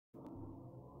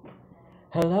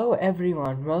Hello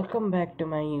everyone, welcome back to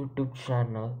my YouTube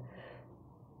channel.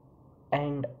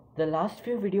 And the last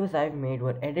few videos I've made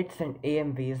were edits and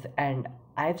AMVs, and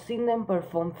I've seen them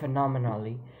perform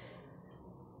phenomenally.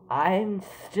 I'm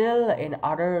still in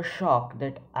utter shock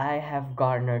that I have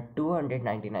garnered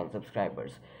 299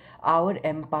 subscribers. Our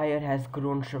empire has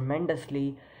grown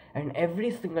tremendously, and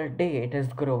every single day it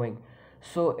is growing.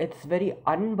 So it's very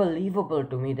unbelievable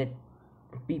to me that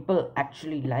people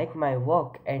actually like my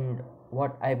work and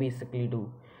what I basically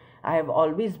do. I have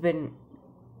always been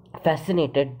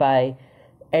fascinated by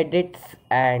edits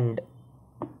and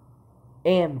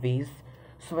AMVs,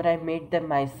 so when I made them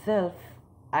myself,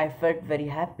 I felt very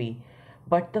happy.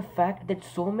 But the fact that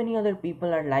so many other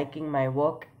people are liking my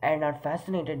work and are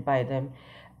fascinated by them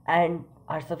and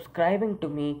are subscribing to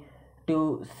me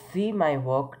to see my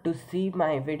work, to see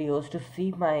my videos, to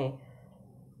see my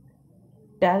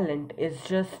talent is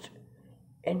just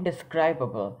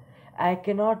indescribable. I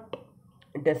cannot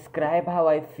describe how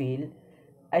I feel.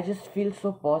 I just feel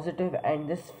so positive,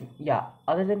 and yeah,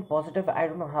 other than positive, I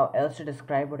don't know how else to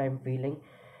describe what I'm feeling.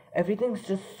 Everything's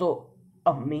just so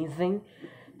amazing.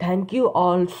 Thank you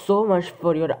all so much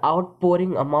for your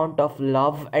outpouring amount of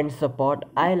love and support.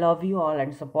 I love you all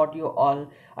and support you all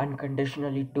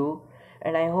unconditionally too.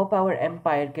 And I hope our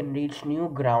empire can reach new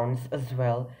grounds as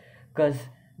well, because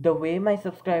the way my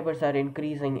subscribers are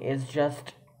increasing is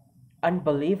just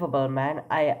unbelievable, man.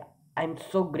 I'm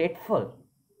so grateful.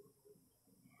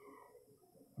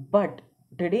 But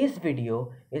today's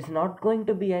video is not going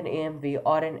to be an AMV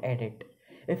or an edit.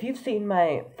 If you've seen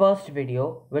my first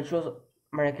video, which was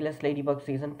Miraculous Ladybug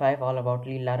Season 5 all about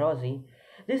Lila Rosie,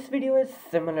 this video is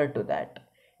similar to that.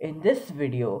 In this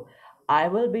video, I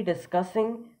will be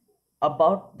discussing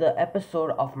about the episode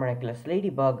of Miraculous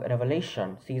Ladybug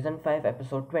Revelation Season 5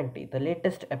 Episode 20, the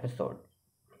latest episode.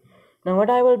 Now,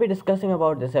 what I will be discussing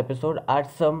about this episode are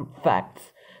some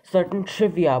facts, certain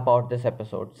trivia about this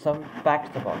episode, some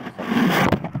facts about this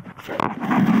episode.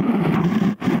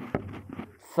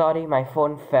 Sorry, my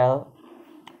phone fell.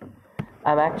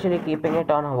 I'm actually keeping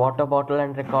it on a water bottle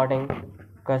and recording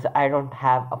because I don't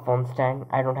have a phone stand.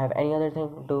 I don't have any other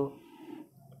thing to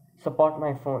support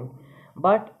my phone.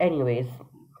 But anyways,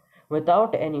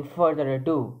 without any further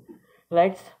ado,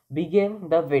 let's begin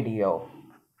the video.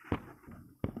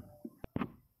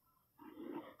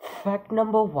 Fact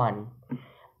number 1.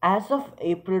 As of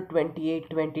April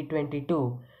 28,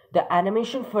 2022, the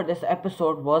animation for this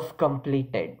episode was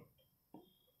completed.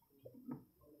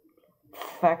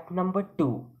 Fact number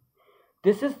 2.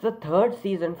 This is the third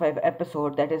season 5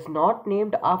 episode that is not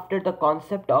named after the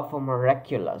concept of a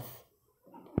Miraculous.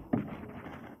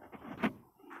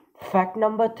 Fact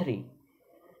number 3.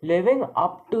 Living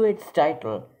up to its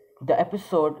title, the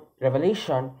episode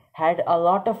Revelation had a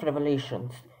lot of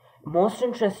revelations, most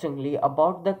interestingly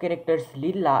about the characters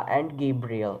Lila and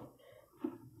Gabriel.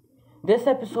 This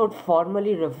episode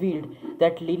formally revealed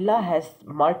that Lila has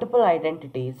multiple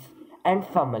identities and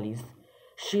families.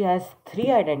 She has 3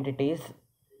 identities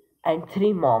and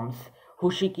 3 moms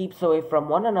who she keeps away from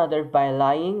one another by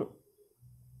lying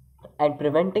and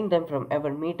preventing them from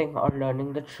ever meeting or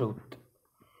learning the truth.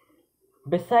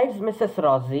 Besides Mrs.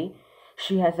 Rosie,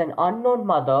 she has an unknown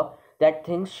mother that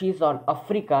thinks she's on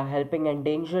Africa helping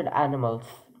endangered animals.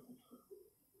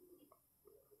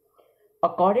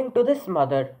 According to this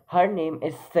mother, her name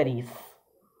is Cerise.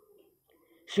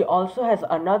 She also has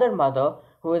another mother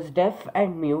who is deaf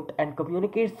and mute and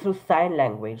communicates through sign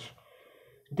language.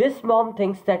 This mom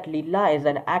thinks that Lila is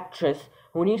an actress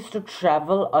who needs to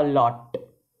travel a lot.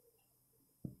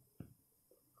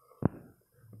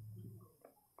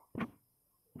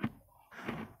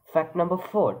 Fact number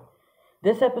 4.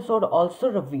 This episode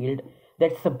also revealed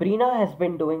that Sabrina has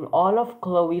been doing all of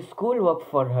Chloe's schoolwork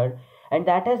for her, and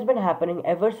that has been happening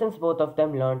ever since both of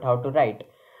them learned how to write.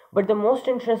 But the most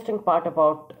interesting part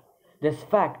about this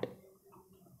fact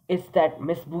is that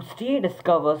Miss Bustier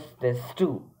discovers this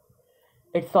too.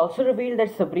 It's also revealed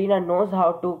that Sabrina knows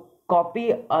how to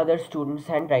copy other students'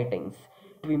 handwritings.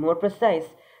 To be more precise,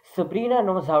 Sabrina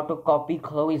knows how to copy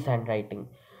Chloe's handwriting.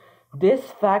 This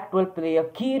fact will play a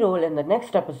key role in the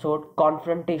next episode,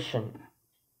 Confrontation.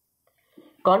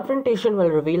 Confrontation will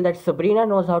reveal that Sabrina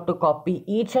knows how to copy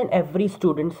each and every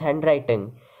student's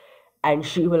handwriting, and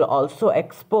she will also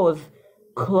expose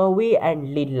Chloe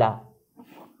and Lila.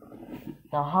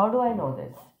 Now, how do I know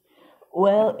this?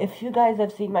 Well, if you guys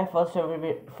have seen my first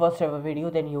ever video,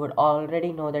 then you would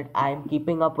already know that I am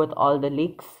keeping up with all the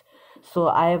leaks. So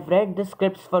I have read the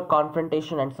scripts for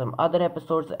Confrontation and some other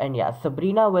episodes, and yeah,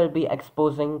 Sabrina will be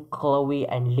exposing Chloe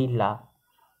and Lila.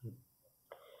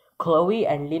 Chloe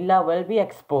and Lila will be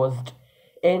exposed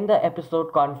in the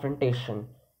episode Confrontation,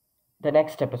 the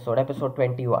next episode, episode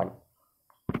 21.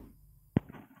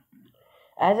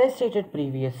 As I stated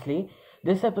previously,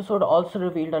 this episode also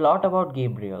revealed a lot about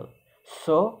Gabriel.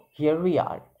 So, here we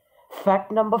are.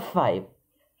 Fact number 5.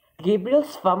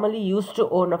 Gabriel's family used to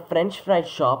own a French fry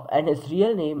shop and his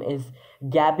real name is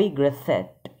Gabby Grissett.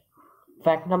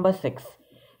 Fact number 6.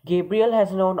 Gabriel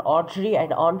has known Audrey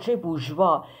and Andre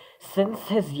Bourgeois since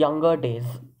his younger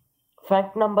days.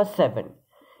 Fact number 7.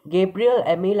 Gabriel,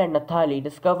 Emile, and Nathalie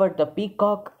discovered the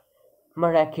peacock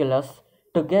Miraculous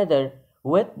together,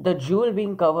 with the jewel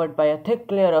being covered by a thick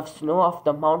layer of snow of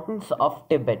the mountains of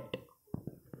Tibet.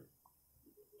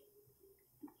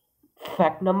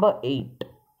 Fact number 8.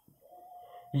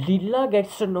 Lila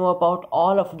gets to know about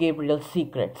all of Gabriel's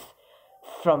secrets,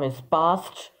 from his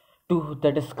past to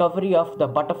the discovery of the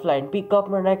butterfly and peacock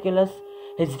miraculous,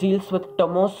 his deals with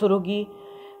Tomo Surugi,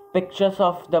 pictures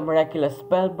of the miraculous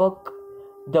spellbook,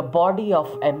 the body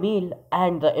of Emile,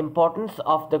 and the importance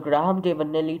of the Graham de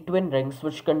Vanilli twin rings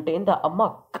which contain the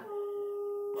amok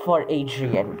for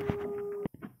Adrian.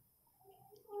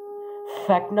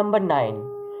 Fact number 9.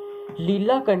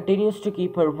 Lila continues to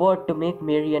keep her word to make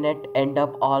Marionette end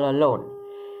up all alone.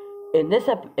 In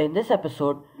this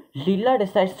episode, Lila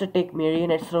decides to take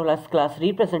Marionette's role as class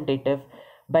representative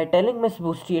by telling Miss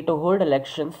Bustier to hold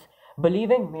elections,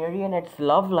 believing Marionette's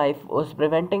love life was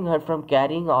preventing her from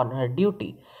carrying on her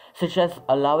duty, such as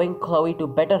allowing Chloe to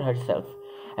better herself,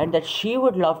 and that she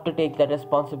would love to take that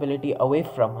responsibility away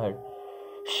from her.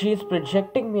 She is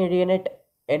projecting Marionette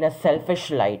in a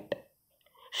selfish light.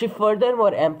 She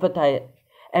furthermore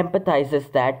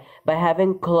empathizes that by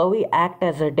having Chloe act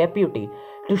as her deputy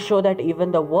to show that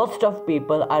even the worst of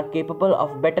people are capable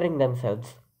of bettering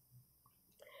themselves.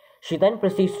 She then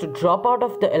proceeds to drop out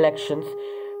of the elections,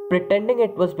 pretending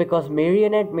it was because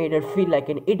Marionette made her feel like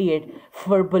an idiot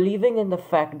for believing in the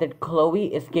fact that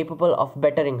Chloe is capable of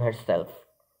bettering herself.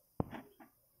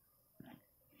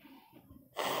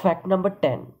 Fact number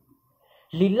 10.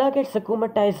 Lila gets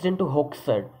akumatized into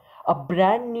Hoaxer, a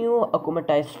brand new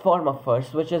akumatized form of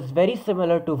hers which is very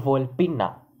similar to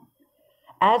Volpina.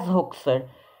 As Hoaxer,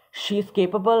 she is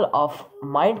capable of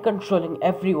mind controlling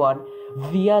everyone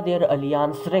via their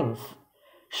alliance rings.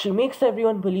 She makes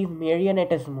everyone believe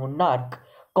Marionette is monarch,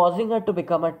 causing her to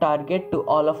become a target to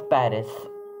all of Paris.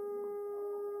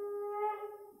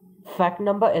 Fact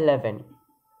number 11.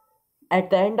 At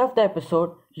the end of the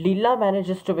episode, Lila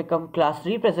manages to become class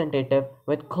representative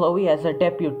with Chloe as her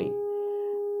deputy.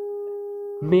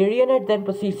 Marionette then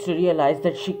proceeds to realize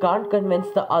that she can't convince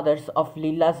the others of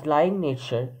Lila's lying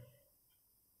nature,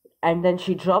 and then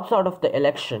she drops out of the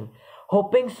election,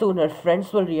 hoping soon her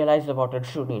friends will realize about her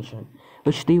true nature,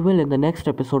 which they will in the next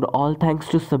episode, all thanks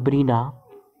to Sabrina.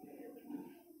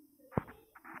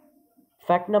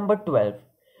 Fact number 12.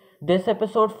 This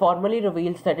episode formally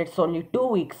reveals that it's only 2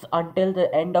 weeks until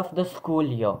the end of the school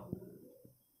year.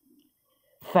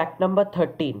 Fact number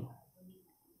 13.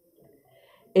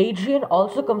 Adrian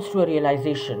also comes to a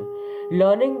realization,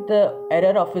 learning the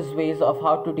error of his ways of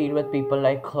how to deal with people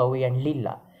like Chloe and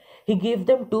Lila. He gave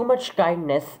them too much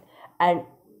kindness and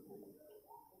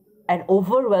an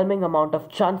overwhelming amount of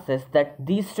chances that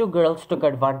these two girls took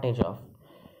advantage of.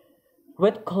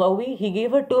 With Chloe, he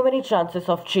gave her too many chances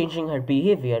of changing her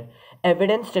behavior,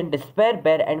 evidenced in Despair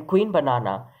Bear and Queen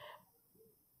Banana,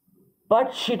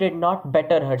 but she did not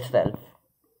better herself.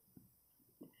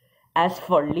 As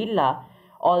for Lila,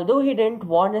 although he didn't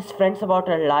warn his friends about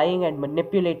her lying and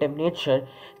manipulative nature,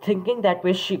 thinking that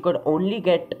way she could only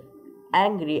get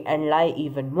angry and lie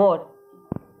even more,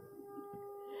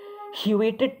 he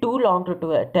waited too long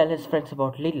to tell his friends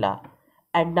about Lila.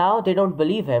 And now they don't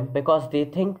believe him because they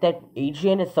think that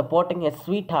Adrian is supporting his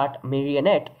sweetheart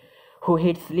Marionette, who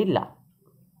hates Lila.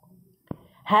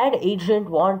 Had Adrian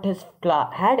warned his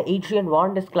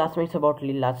classmates about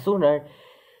Lila sooner,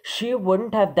 she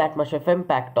wouldn't have that much of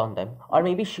impact on them. Or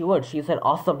maybe she would. She's an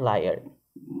awesome liar.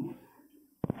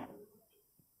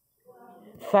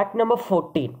 Fact number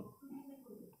 14.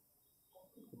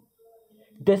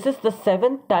 This is the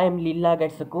 7th time Lila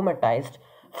gets akumatized,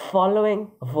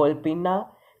 following Volpina,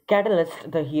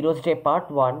 Catalyst, the Hero's Day Part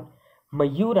 1,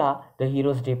 Mayura, the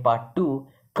Hero's Day Part 2,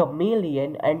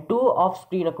 Chameleon, and 2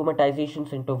 off-screen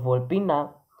akumatizations into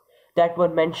Volpina that were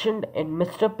mentioned in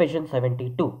Mr. Pigeon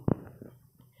 72.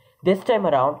 This time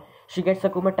around, she gets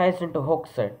akumatized into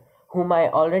Hoaxer, whom I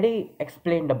already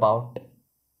explained about.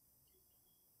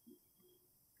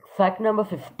 Fact number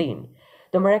 15.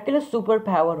 The miraculous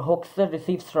superpower Hoaxer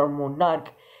receives from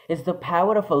Monarch is the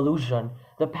power of illusion,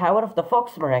 the power of the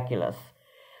Fox Miraculous.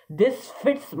 This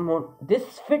fits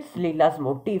Lila's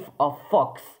motif of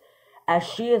Fox, as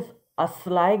she is a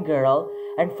sly girl,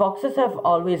 and foxes have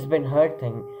always been her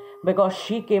thing because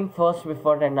she came first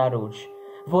before Rena Rouge.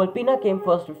 Volpina came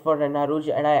first before Rena Rouge,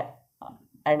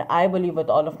 and I believe with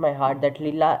all of my heart that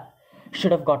Lila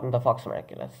should have gotten the Fox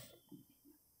Miraculous.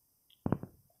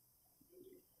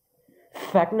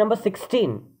 Fact number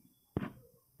 16.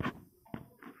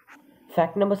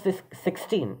 Fact number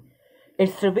 16.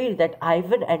 It's revealed that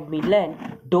Ivan and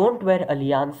Milan don't wear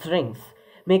alliance rings,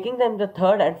 making them the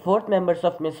third and fourth members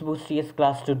of Miss Boustier's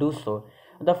class to do so.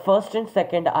 The first and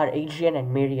second are Adrian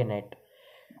and Marionette.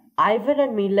 Ivan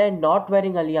and Milan not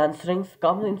wearing alliance rings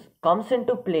comes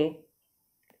into play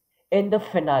in the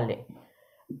finale.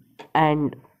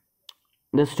 And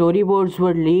the storyboards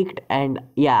were leaked, and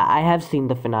yeah, I have seen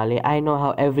the finale. I know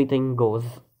how everything goes.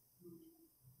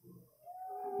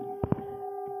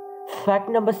 Fact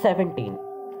number 17.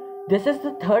 This is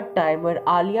the third time where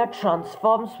Alia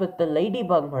transforms with the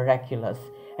ladybug Miraculous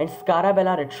and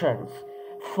Scarabella returns,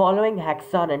 following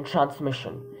Hexan and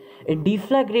transmission. In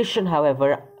Deflagration,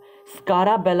 however,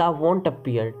 Scarabella won't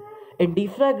appear. In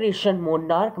Deflagration,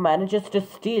 Monarch manages to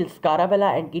steal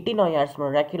Scarabella and Kitty Noyar's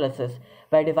Miraculouses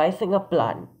by devising a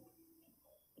plan.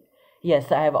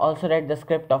 Yes, I have also read the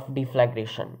script of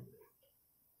Deflagration.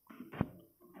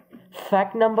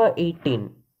 Fact number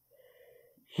 18.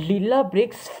 Lila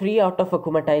breaks free out of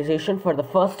akumatization for the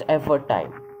first ever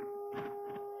time.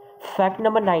 Fact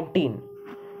number 19.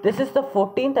 This is the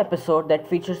 14th episode that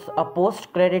features a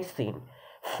post-credit scene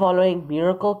following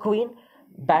Miracle Queen,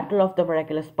 Battle of the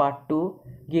Miraculous Part 2,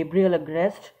 Gabriel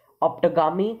Agrest,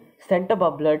 Optogamy,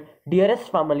 Centibubbled,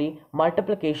 Dearest Family,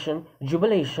 Multiplication,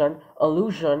 Jubilation,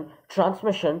 Illusion,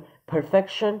 Transmission,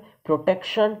 Perfection,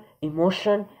 Protection,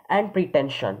 Emotion, and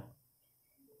Pretension.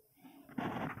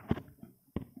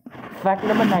 Fact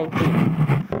number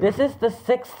 19. This is the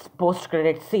 6th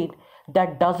post-credit scene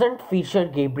that doesn't feature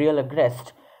Gabriel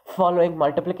Agrest, following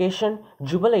Multiplication,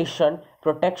 Jubilation,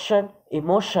 Protection,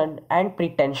 Emotion, and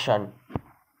Pretension.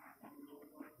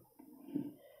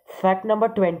 Fact number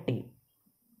 20.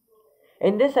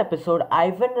 In this episode,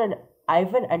 Ivan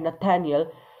and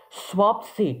Nathaniel swap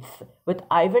seats, with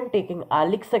Ivan taking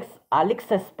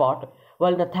Alex's spot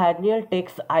while Nathaniel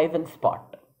takes Ivan's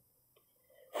spot.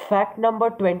 Fact number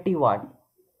 21.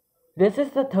 This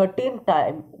is the 13th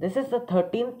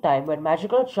time where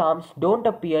magical charms don't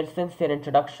appear since their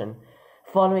introduction,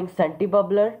 following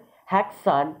Centibubblr,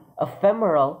 Haxan,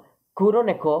 Ephemeral,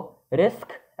 Kuroneko,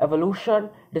 Risk, Evolution,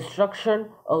 Destruction,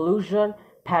 Illusion,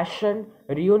 Passion,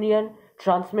 Reunion,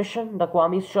 Transmission, The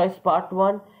Kwame's Choice Part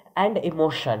 1, and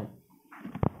Emotion.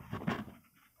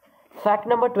 Fact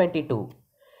number 22.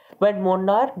 When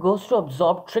Monarch goes to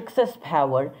absorb Trix's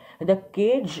power, the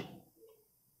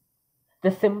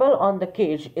symbol on the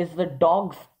cage is the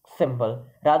dog's symbol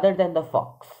rather than the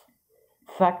fox.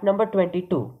 Fact number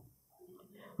 22.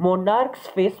 Monarch's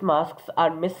face masks are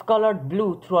miscolored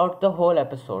blue throughout the whole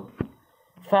episode.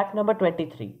 Fact number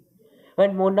 23.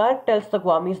 When Monarch tells the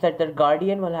Kwamis that their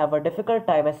guardian will have a difficult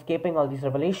time escaping all these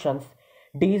revelations,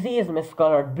 Daisy is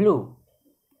miscolored blue.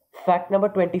 Fact number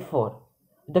 24.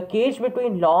 The cage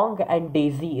between Long and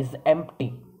Daisy is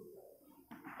empty.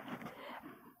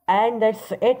 And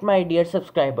that's it, my dear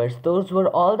subscribers. Those were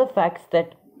all the facts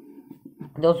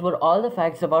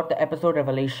about the episode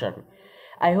Revelation.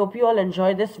 I hope you all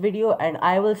enjoyed this video, and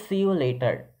I will see you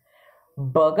later.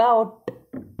 Bug out.